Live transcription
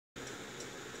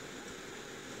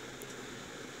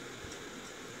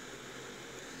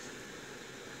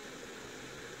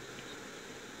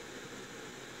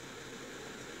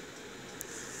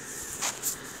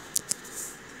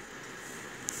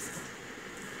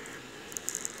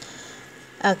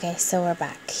Okay, so we're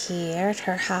back here at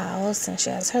her house, and she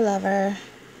has her lover.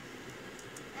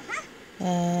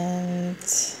 And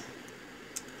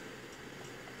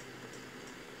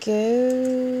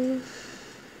go.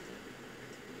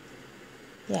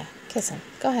 Yeah, kiss him.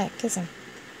 Go ahead, kiss him.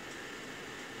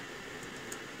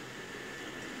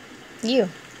 You.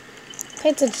 Pay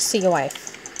attention to your wife.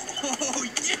 Oh,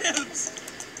 yes!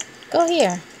 Go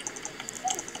here.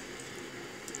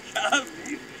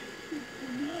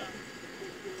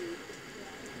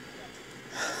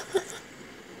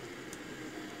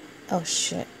 Oh,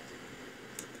 shit.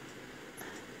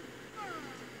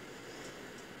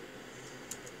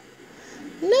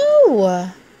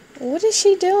 No! What is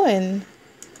she doing?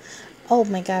 Oh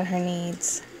my god, her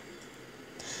needs.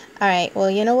 Alright, well,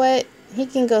 you know what? He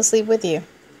can go sleep with you.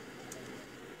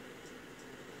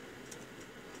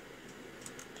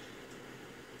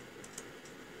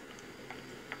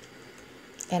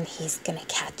 And he's gonna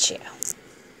catch you.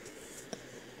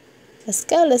 Let's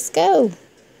go, let's go.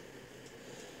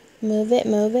 Move it,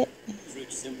 move it.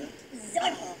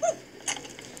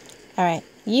 Alright,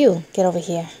 you get over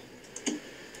here.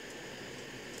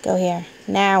 Go here.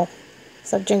 Now.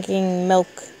 Stop drinking milk.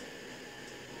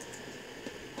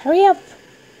 Hurry up.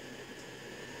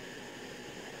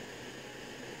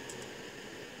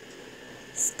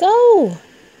 Let's go.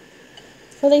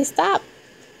 Before they stop.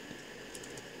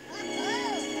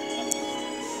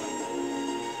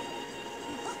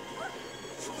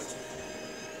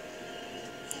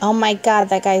 Oh my god,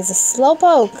 that guy's a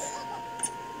slowpoke.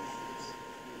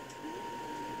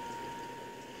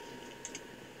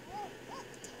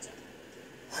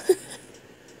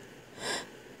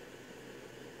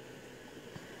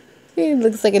 He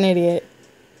looks like an idiot.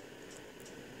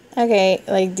 Okay,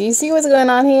 like, do you see what's going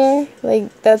on here?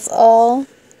 Like, that's all.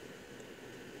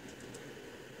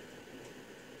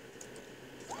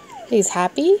 He's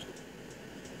happy?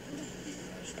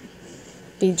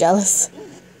 Be jealous.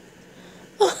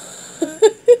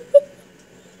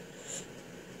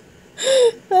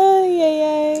 Oh,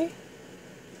 yay.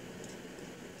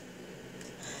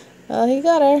 Well, he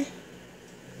got her. Look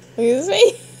at his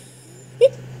face.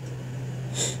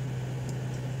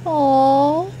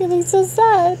 Aww, he looks so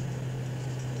sad.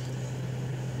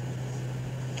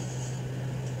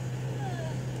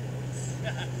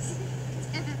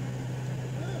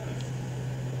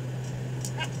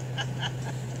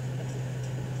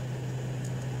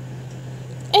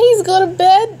 And he's going to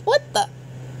bed? What the?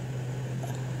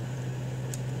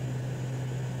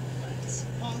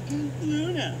 Honking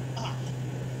Luna. Ah,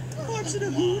 what's it a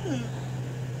Luna?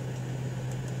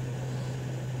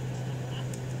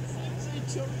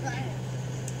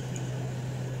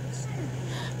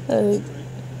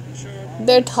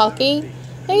 They're talking.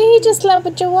 Maybe he just slept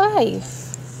with your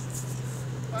wife.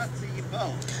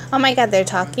 Oh my god, they're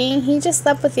talking. He just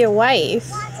slept with your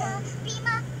wife.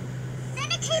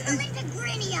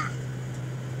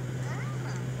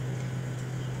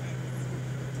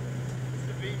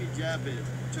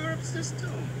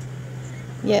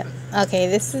 Yeah, okay,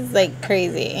 this is like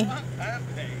crazy.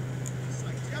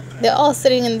 They're all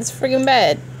sitting in this friggin'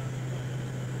 bed.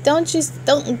 Don't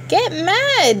get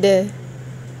mad.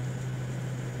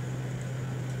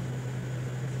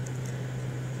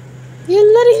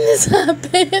 You're letting this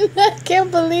happen. I can't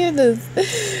believe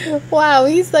this. Wow,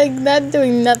 he's like not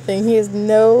doing nothing. He has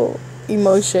no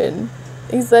emotion.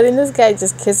 He's letting this guy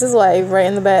just kiss his wife right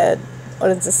in the bed.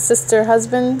 What is this, sister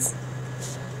husbands?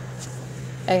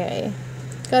 Okay,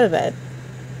 go to bed.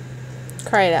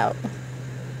 Cry it out.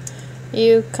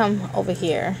 You come over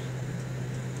here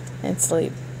and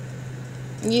sleep.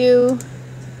 You're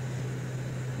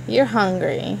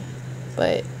hungry,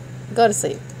 but go to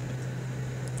sleep.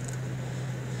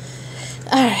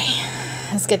 Alright,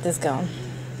 let's get this going.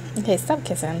 Okay, stop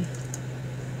kissing.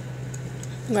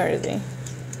 Where is he?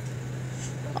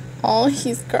 Oh,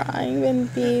 he's crying,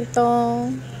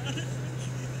 Bendito.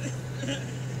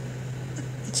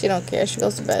 She don't care, she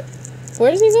goes to bed.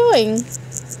 Where is he going?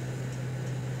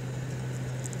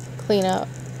 Clean up,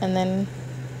 and then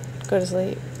go to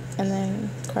sleep, and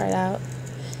then cry it out,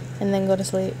 and then go to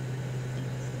sleep.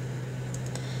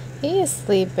 He is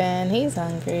sleeping. He's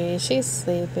hungry. She's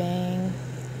sleeping.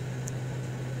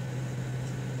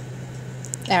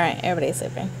 Alright, everybody's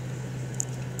sleeping.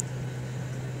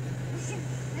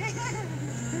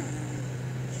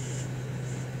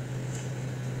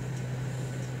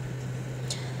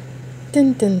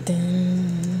 Dun dun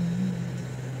dun.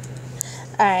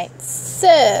 Alright, so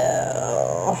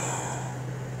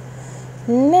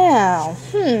now,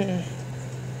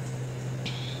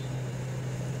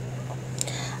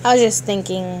 I was just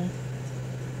thinking,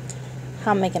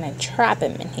 how am I gonna trap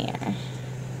him in here?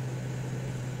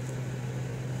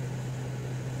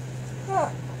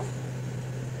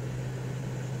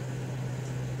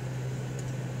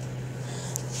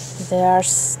 there are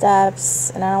steps,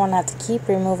 and I don't want to have to keep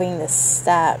removing the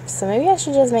steps. So maybe I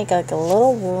should just make like a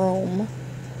little room.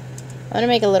 I'm gonna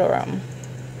make a little room.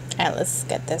 Alright, let's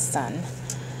get this done.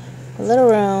 A little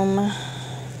room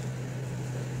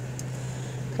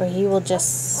where he will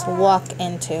just walk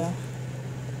into.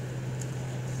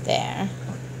 There.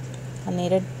 I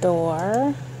need a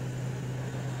door.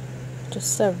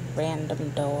 Just a random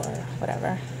door.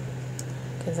 Whatever.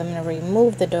 Because I'm going to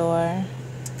remove the door.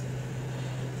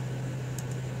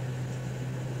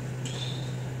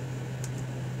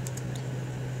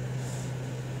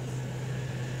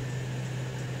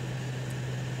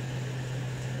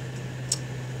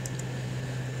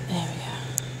 There we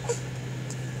go.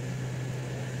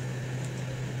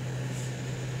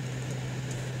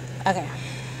 Okay.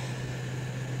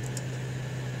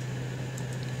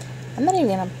 I'm not even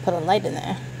going to put a light in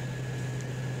there.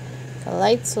 The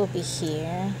lights will be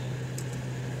here.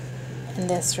 In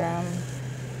this room.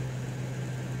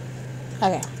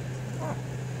 Okay.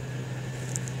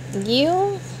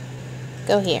 You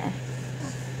go here.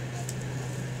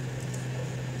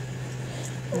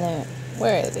 No,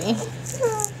 where is he?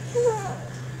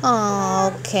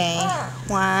 Okay.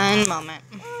 One moment.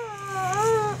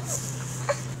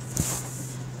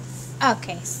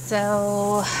 Okay,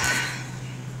 so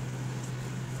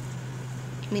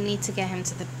we need to get him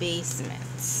to the basement.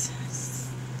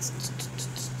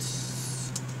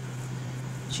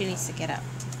 She needs to get up.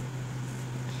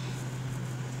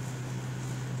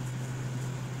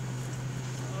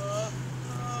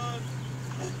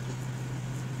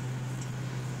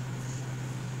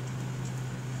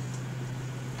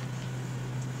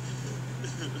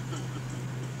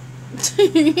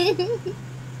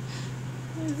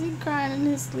 Is he crying in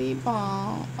his sleep?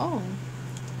 Oh.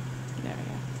 There we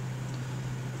go.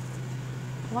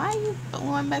 Why are you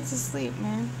going back to sleep,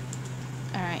 man?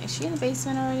 Alright, is she in the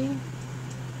basement already?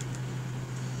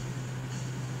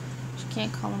 She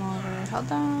can't call him over.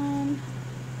 Hold on.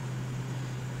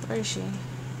 Where is she?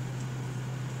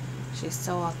 She's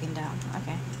still walking down.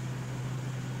 Okay.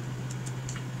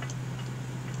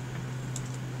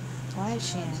 Why is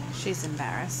she in? She's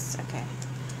embarrassed. Okay.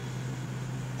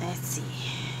 Let's see.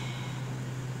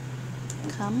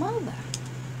 Come over.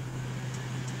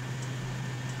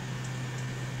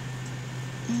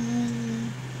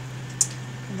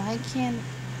 Why can't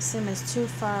Sim is too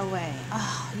far away?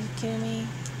 Oh, are you kidding me?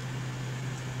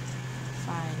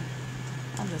 Fine.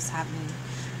 I'll just have him.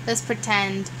 Let's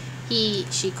pretend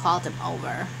she called him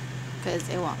over, because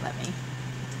it won't let me.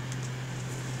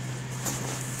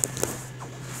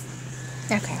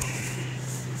 Okay.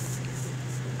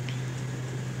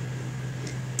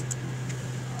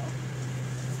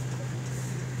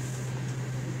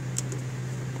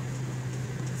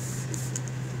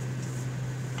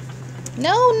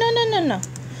 No.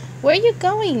 Where are you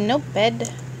going? No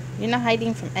bed. You're not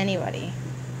hiding from anybody.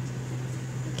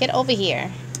 Get over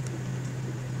here.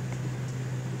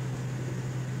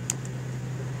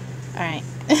 Alright.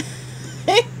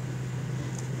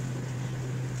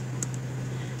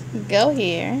 Go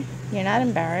here. You're not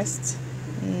embarrassed.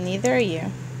 Neither are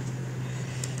you.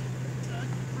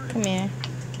 Come here.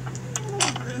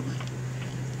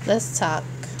 Let's talk.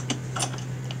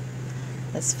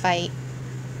 Let's fight.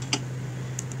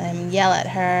 Let him yell at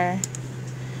her.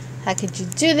 How could you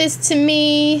do this to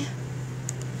me?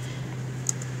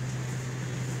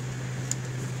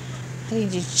 How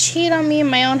could you cheat on me in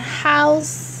my own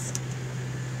house?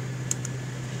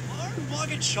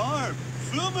 Sharp.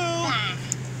 Fumu.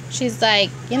 She's like,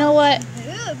 you know what?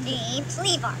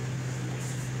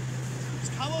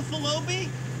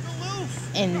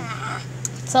 And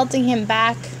insulting him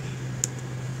back.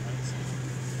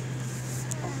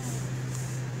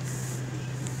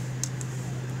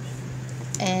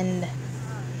 And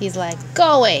he's like,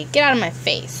 go away, get out of my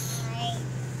face.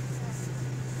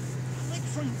 Like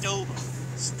from Dover,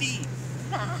 Steve.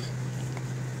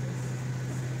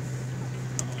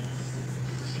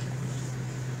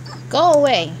 Go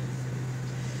away.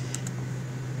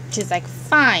 She's like,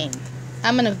 fine,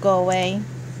 I'm gonna go away.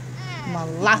 I'm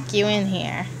gonna lock you in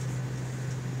here.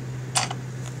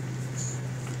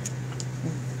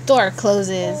 Door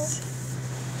closes.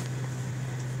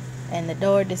 And the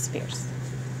door disappears.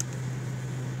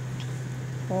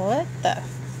 What the?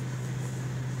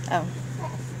 Oh,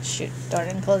 shoot, door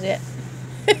didn't close yet.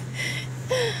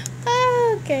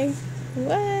 Okay,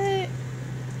 what?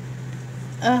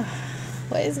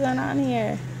 What is going on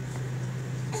here?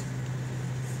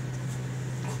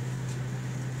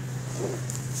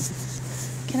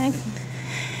 Can I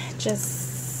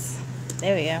just...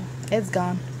 There we go. It's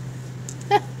gone.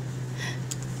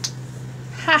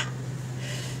 Ha!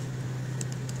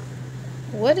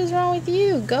 What is wrong with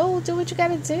you? Go do what you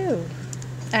gotta do.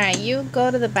 Alright, you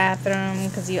go to the bathroom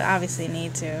because you obviously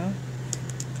need to.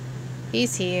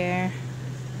 He's here.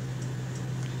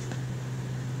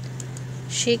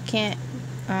 She can't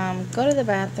go to the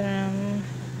bathroom,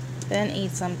 then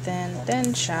eat something,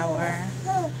 then shower.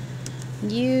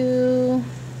 You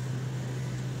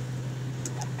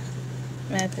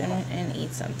bathroom and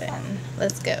eat something.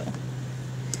 Let's go.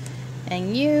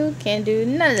 And you can't do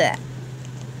none of that.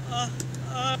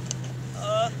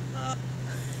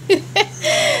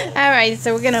 Alright,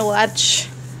 so we're gonna watch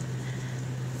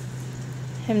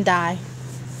him die.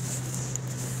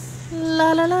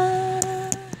 La la la.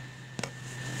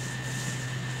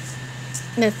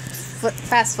 Let's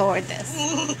fast forward this.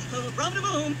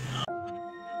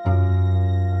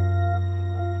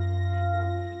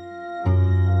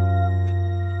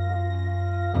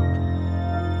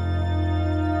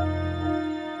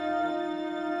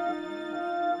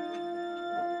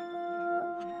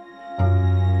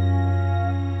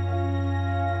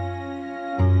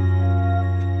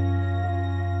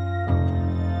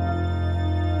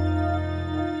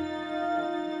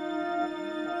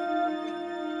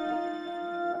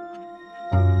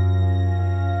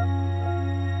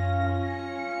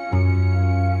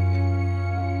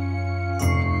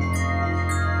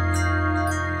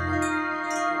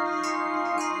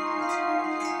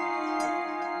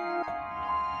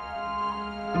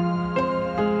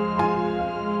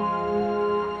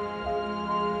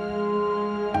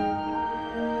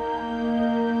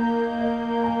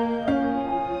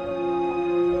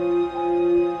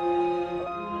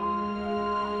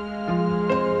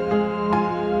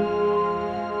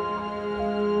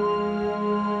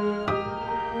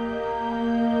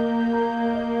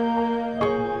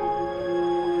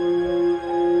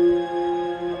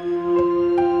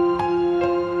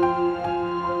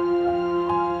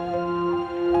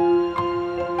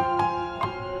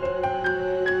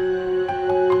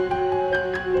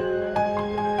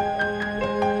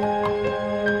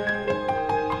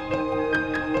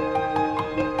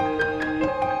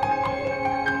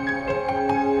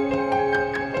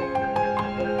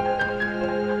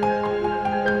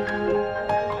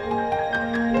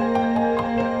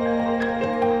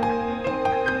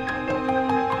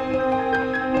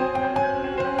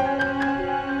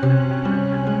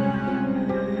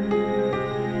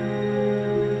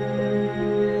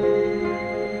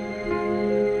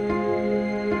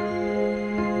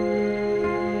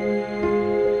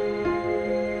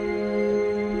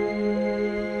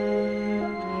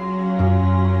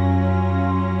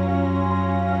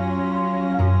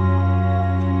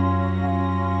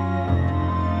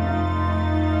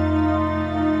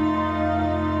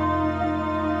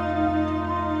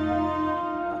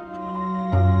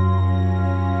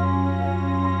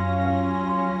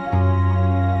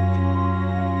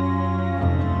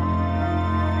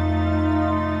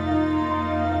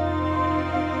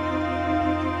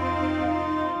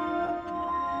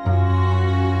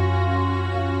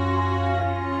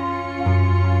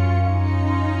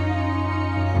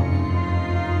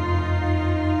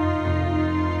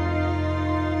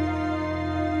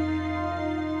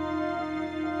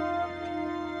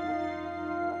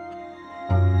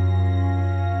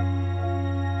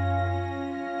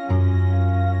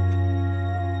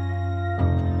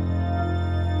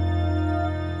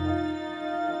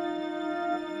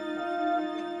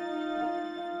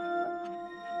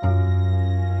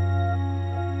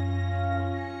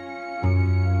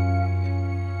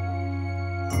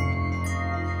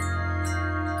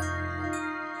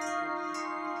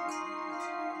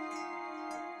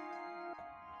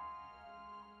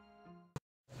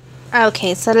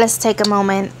 Okay, so let's take a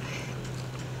moment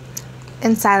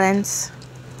in silence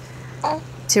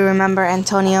to remember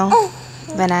Antonio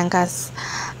Venangas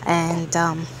and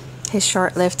his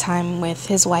short-lived time with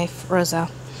his wife, Rosa,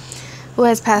 who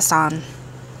has passed on.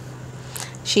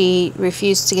 She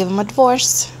refused to give him a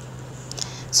divorce,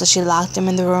 so she locked him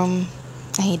in the room,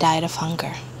 and he died of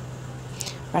hunger.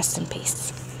 Rest in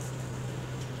peace.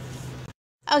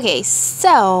 Okay,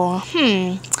 so,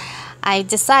 I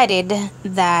decided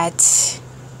that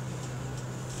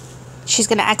she's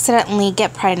gonna accidentally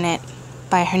get pregnant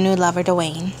by her new lover,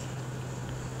 Dwayne.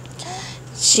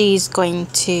 She's going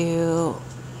to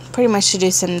pretty much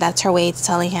seduce him. That's her way to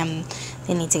telling him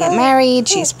they need to get married.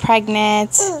 She's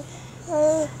pregnant.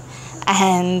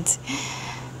 And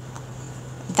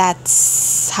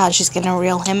that's how she's gonna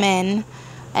reel him in.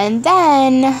 And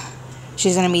then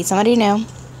she's gonna meet somebody new,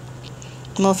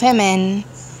 move him in,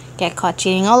 get caught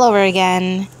cheating all over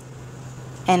again,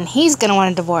 and he's gonna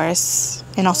want a divorce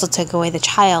and also take away the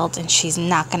child, and she's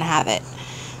not gonna have it.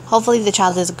 Hopefully the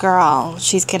child is a girl.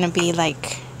 She's gonna be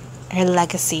like her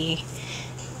legacy,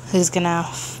 who's gonna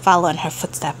follow in her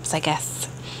footsteps, I guess.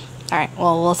 Alright,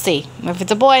 well, we'll see. If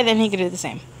it's a boy, then he can do the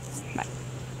same. Bye.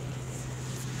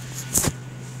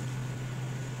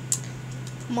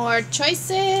 More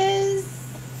choices.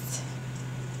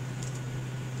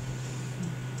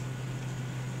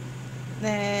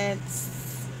 There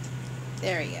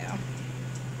we go.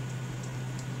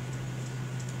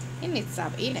 You need to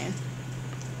stop eating.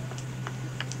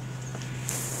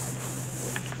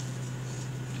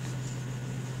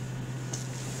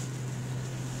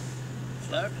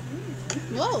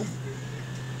 Whoa.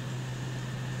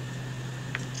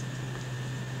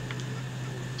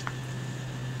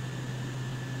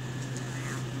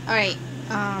 Alright,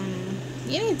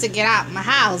 you need to get out of my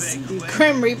house, you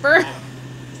Grim Reaper.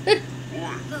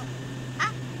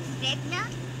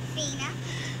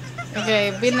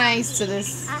 Okay, be nice to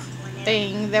this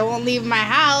thing that won't leave my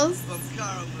house.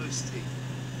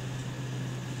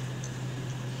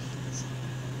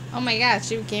 Oh my god,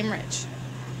 she became rich.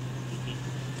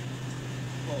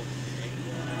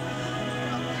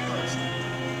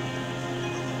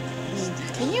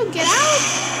 Can you get out?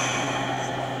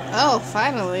 Oh,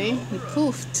 finally. He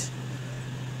poofed.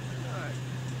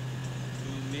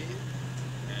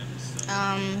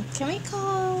 Can we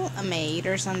call a maid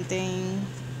or something?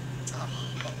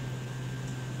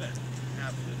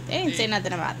 They didn't say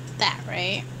nothing about that,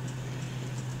 right?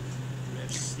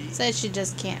 Said she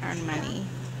just can't earn money.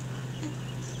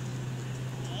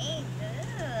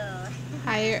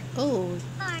 Hire. Oh,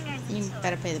 you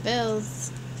better pay the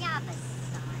bills.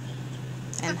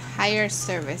 And hire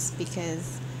service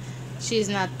because she's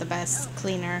not the best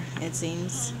cleaner, it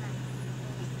seems.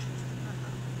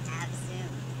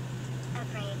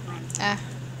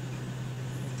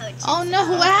 Oh no,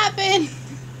 what happened?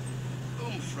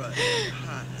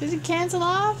 Did it cancel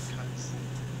off?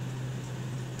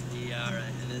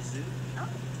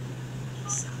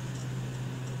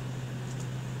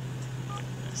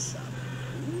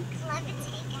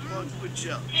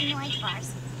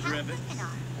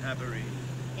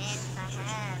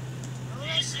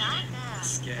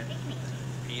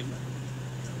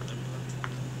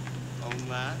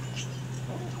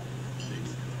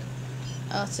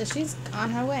 Oh, so she's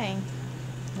on her way.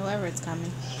 Whoever it's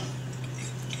coming.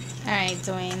 Alright,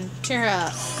 Dwayne. Cheer her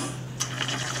up.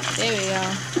 There we go.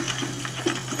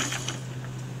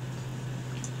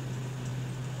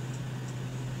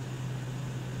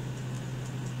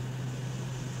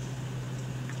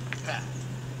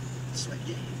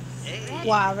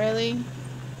 Wow, really?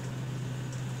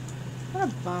 What a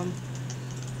bum.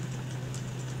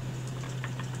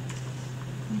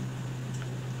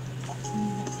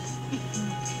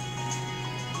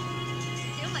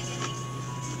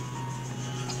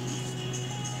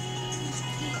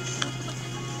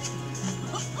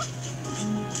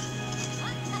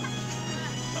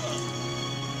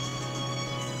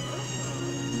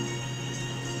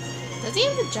 Does he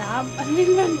have a job? I don't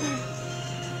remember.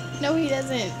 No, he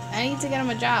doesn't. I need to get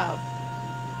him a job.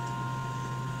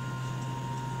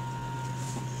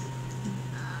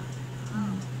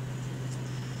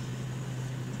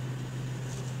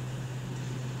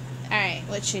 Alright,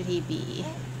 what should he be?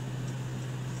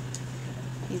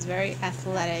 He's very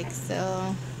athletic,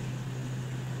 so...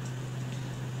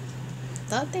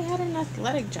 Thought they had an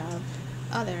athletic job.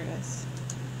 Oh, there it is.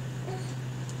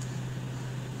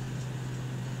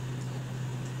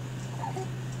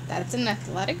 That's an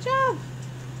athletic job?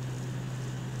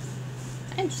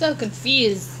 I'm so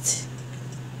confused.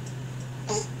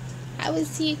 How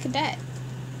is he a cadet?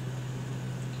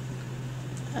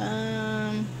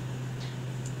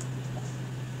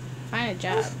 Find a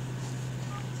job.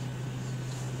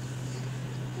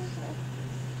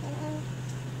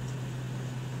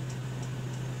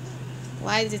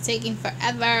 Why is it taking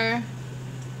forever?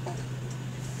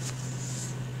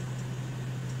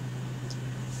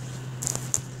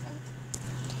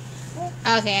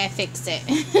 Okay, I fixed it.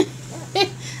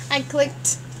 I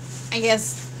clicked, I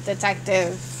guess,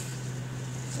 detective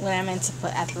when I meant to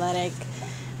put athletic.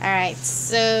 Alright,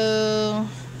 so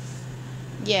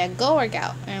yeah, go work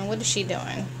out. And what is she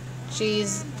doing?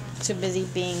 She's too busy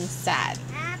being sad.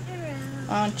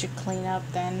 Why don't you clean up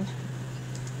then?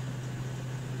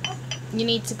 You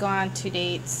need to go on 2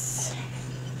 dates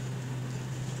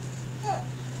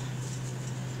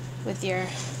with your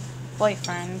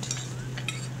boyfriend.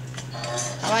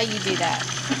 How about you do that?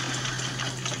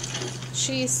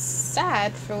 She's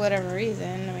sad for whatever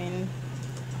reason. I mean,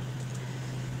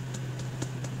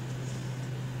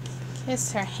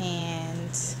 kiss her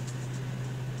hand.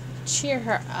 Cheer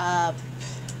her up.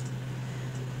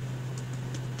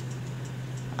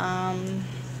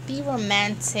 Be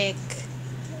romantic.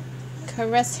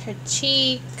 Caress her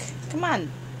cheek. Come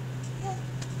on,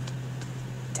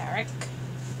 Derek.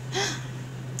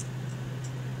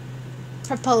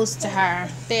 Propose to her.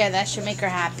 There, that should make her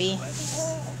happy.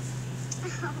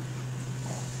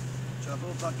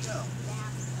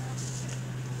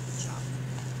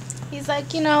 He's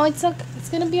like, you know, it's okay. It's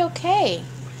gonna be okay.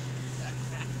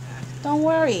 Don't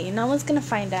worry. No one's gonna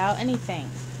find out anything.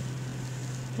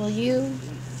 Will you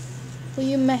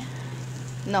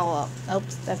No,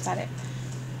 oops, that's not it.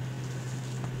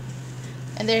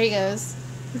 And there he goes.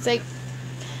 He's like,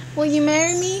 will you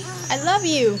marry me? I love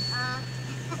you.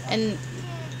 And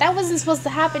that wasn't supposed to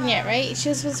happen yet, right? She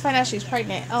was supposed to find out she was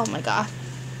pregnant. Oh my god.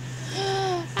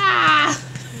 Ah!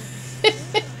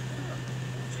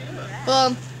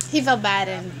 Well, he felt bad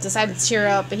and decided to cheer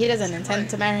up, but he doesn't intend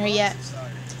to marry her yet.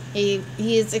 He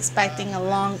is expecting a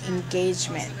long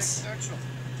engagement.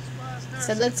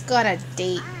 So let's go on a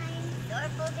date.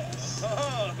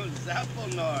 Oh,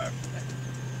 Zappelnorf.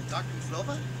 Dr.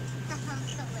 Flova?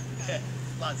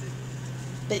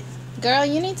 But girl,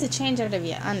 you need to change out of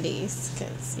your undies,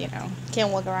 because, you know,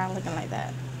 can't walk around looking like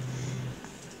that.